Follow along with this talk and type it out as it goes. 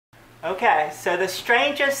Okay, so the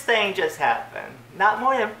strangest thing just happened. Not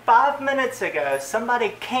more than 5 minutes ago, somebody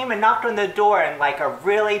came and knocked on the door in like a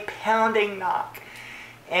really pounding knock.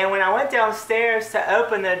 And when I went downstairs to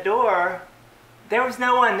open the door, there was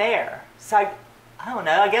no one there. So I don't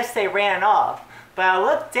know, I guess they ran off. But I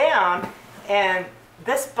looked down and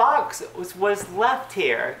this box was left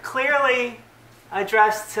here, clearly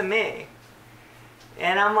addressed to me.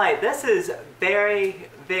 And I'm like, this is very,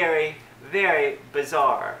 very, very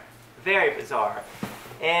bizarre. Very bizarre.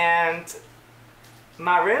 And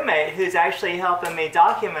my roommate, who's actually helping me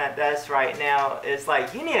document this right now, is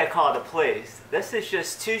like, you need to call the police. This is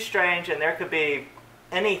just too strange and there could be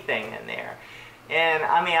anything in there. And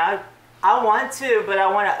I mean, I want to, but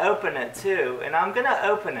I want to open it too. And I'm going to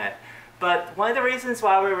open it. But one of the reasons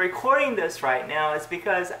why we're recording this right now is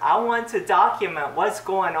because I want to document what's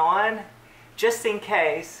going on just in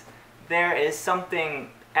case there is something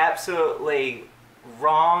absolutely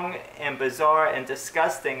wrong and bizarre and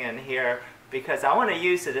disgusting in here, because I want to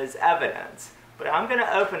use it as evidence. But I'm going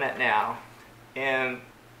to open it now, and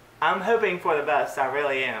I'm hoping for the best. I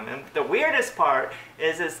really am. And the weirdest part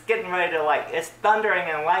is it's getting ready to, like, it's thundering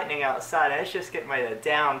and lightning outside, and it's just getting ready to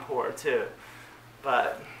downpour too.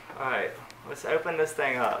 But alright, let's open this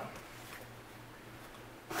thing up.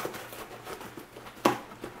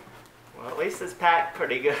 Well, at least it's packed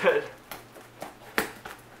pretty good.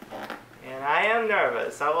 And I am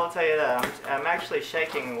nervous, I will tell you that. I'm actually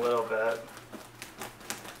shaking a little bit.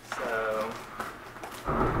 So...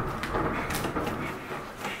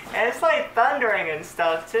 And it's like thundering and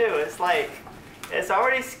stuff too. It's like, it's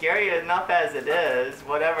already scary enough as it is,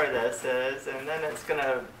 whatever this is, and then it's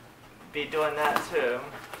gonna be doing that too.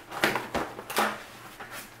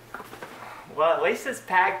 Well, at least it's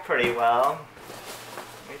packed pretty well.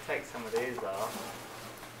 Let me take some of these off.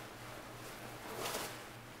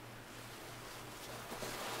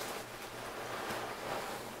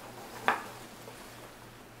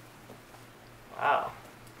 Wow.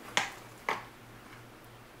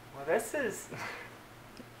 Well, this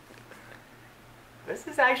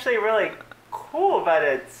is actually really cool, but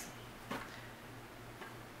it's,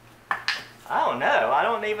 I don't know. I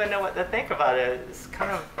don't even know what to think about it. It's kind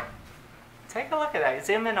of, take a look at that.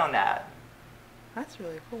 Zoom in on that. That's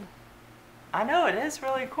really cool. I know, it is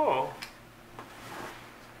really cool.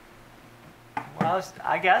 Well,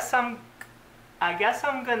 I guess I'm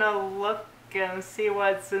gonna look and see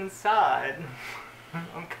what's inside.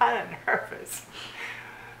 I'm kind of nervous.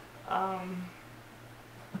 Oh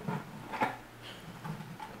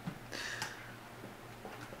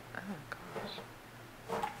gosh.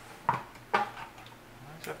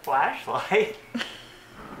 There's a flashlight.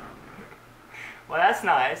 Well, that's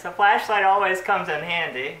nice. A flashlight always comes in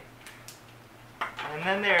handy. And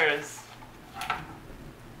then there's,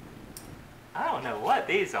 I don't know what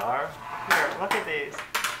these are. Here, look at these.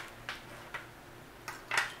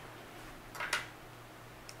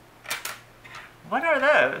 What are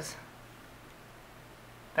those?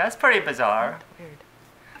 That's pretty bizarre. Weird.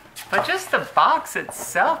 But just the box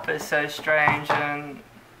itself is so strange, and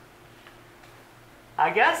I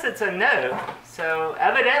guess it's a note. So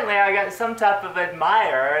evidently I got some type of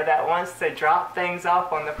admirer that wants to drop things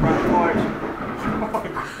off on the front porch.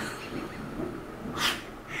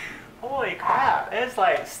 Holy crap, it's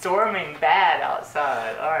like storming bad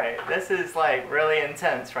outside. Alright, this is like really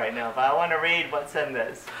intense right now, but I want to read what's in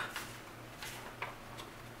this.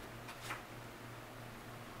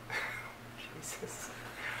 Jesus.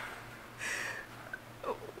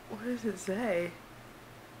 What does it say?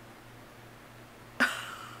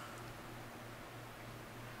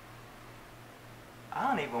 I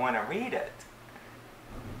don't even want to read it.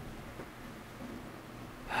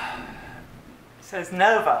 It says,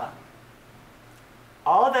 Nova,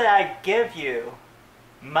 all that I give you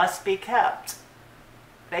must be kept.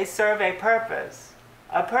 They serve a purpose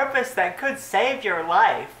that could save your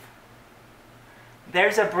life.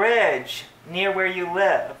 There's a bridge near where you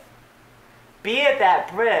live. Be at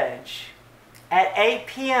that bridge at 8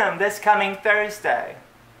 p.m. this coming Thursday.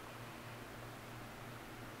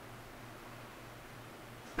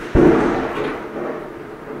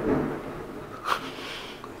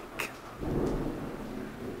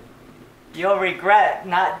 You'll regret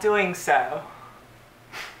not doing so.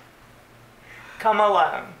 Come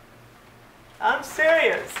alone. I'm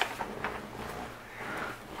serious.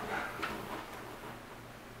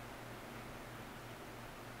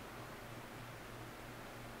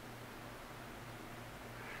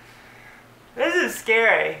 This is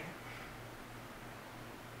scary.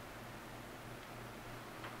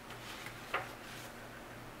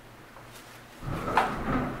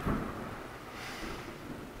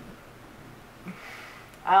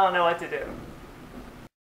 I I don't know what to do.